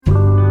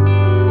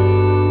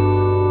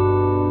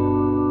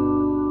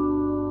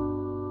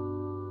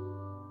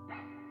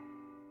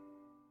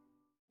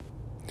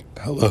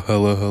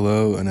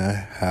Hello, and I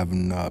have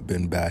not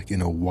been back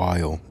in a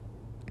while.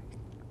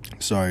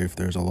 Sorry if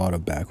there's a lot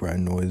of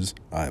background noise.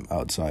 I'm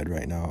outside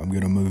right now. I'm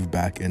gonna move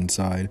back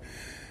inside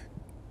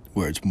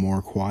where it's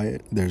more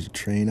quiet. There's a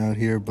train out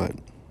here, but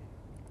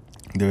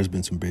there's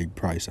been some big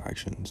price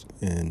actions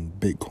in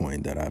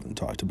Bitcoin that I haven't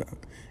talked about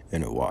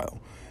in a while.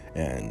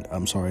 And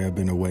I'm sorry I've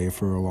been away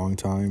for a long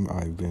time.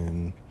 I've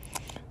been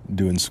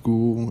doing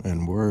school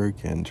and work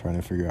and trying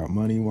to figure out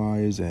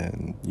money-wise,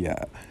 and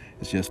yeah,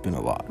 it's just been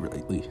a lot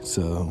lately.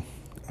 So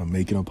I'm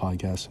making a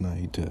podcast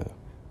tonight to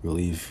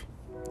relieve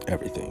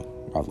everything.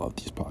 I love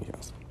these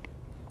podcasts.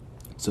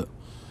 So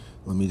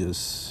let me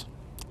just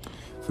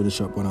finish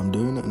up what I'm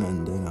doing,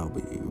 and then I'll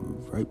be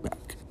right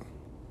back.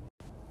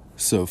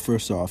 So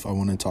first off, I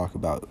want to talk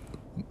about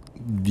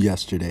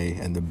yesterday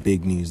and the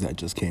big news that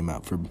just came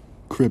out for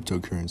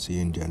cryptocurrency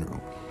in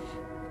general.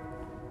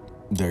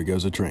 There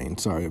goes a train.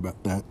 Sorry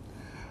about that.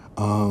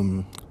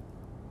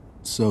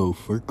 So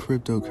for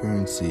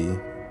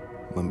cryptocurrency,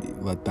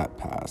 let that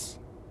pass.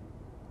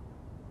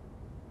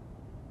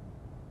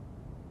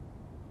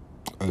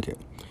 Okay.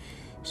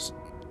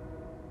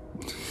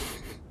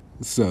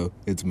 So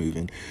it's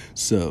moving.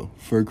 So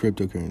for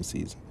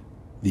cryptocurrencies,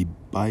 the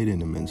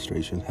Biden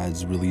administration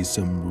has released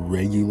some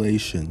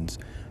regulations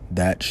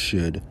that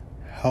should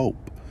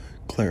help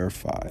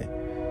clarify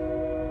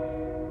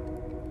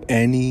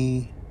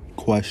any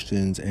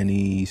questions,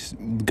 any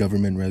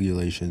government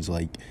regulations.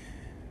 Like,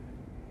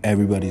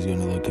 everybody's going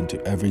to look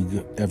into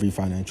every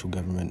financial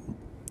government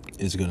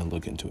is going to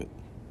look into it.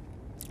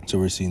 So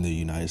we're seeing the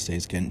United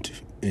States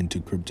get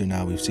into crypto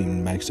now. We've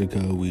seen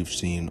Mexico. We've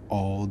seen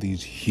all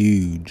these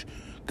huge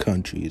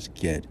countries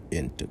get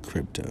into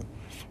crypto.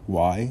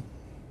 Why?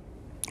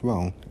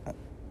 Well,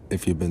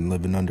 if you've been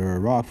living under a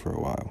rock for a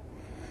while,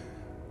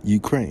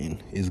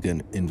 Ukraine is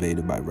getting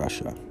invaded by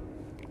Russia.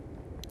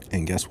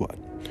 And guess what?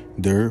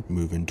 They're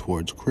moving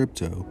towards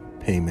crypto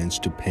payments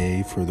to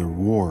pay for their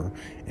war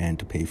and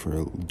to pay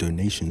for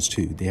donations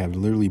too. They have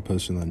literally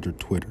posted under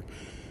Twitter,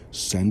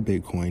 send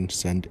Bitcoin,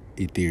 send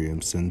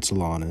Ethereum, send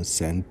Solana,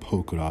 send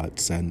Polkadot,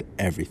 send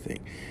everything.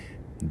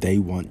 They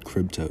want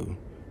crypto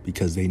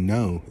because they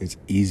know it's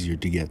easier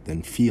to get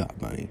than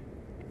fiat money.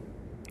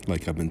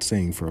 Like I've been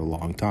saying for a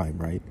long time,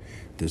 right?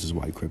 This is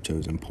why crypto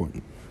is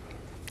important.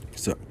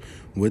 So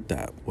with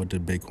that, what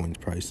did Bitcoin's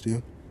price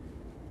do?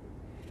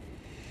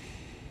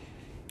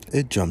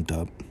 It jumped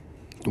up.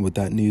 With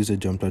that news, it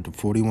jumped up to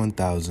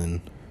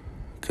 41,000,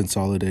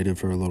 consolidated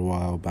for a little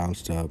while,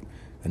 bounced up,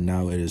 and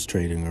now it is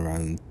trading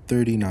around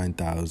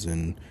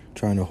 39,000,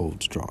 trying to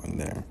hold strong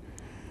there.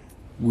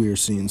 We're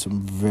seeing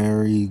some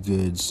very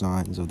good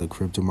signs of the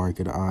crypto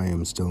market. I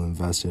am still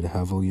invested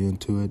heavily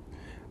into it.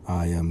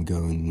 I am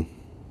going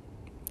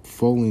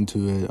full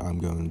into it. I'm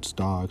going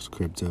stocks,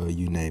 crypto,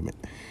 you name it.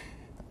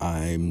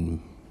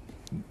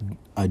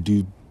 I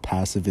do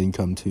passive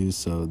income too,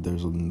 so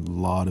there's a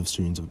lot of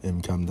streams of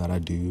income that I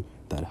do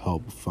that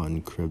help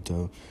fund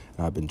crypto,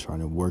 and I've been trying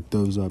to work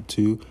those up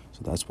too,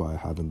 so that's why I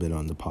haven't been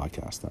on the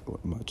podcast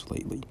that much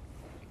lately.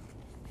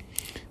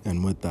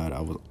 And with that,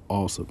 I've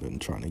also been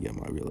trying to get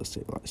my real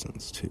estate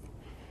license too.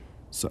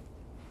 So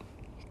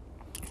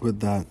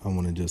with that, I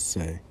want to just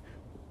say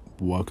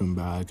welcome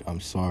back. I'm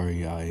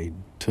sorry I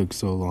took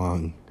so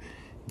long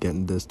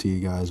getting this to you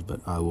guys, but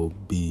I will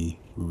be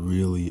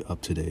really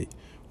up to date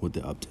with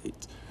the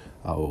updates.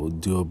 I will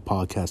do a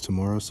podcast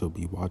tomorrow, so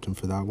be watching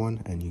for that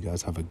one. And you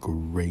guys have a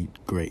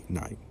great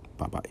night.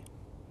 Bye-bye.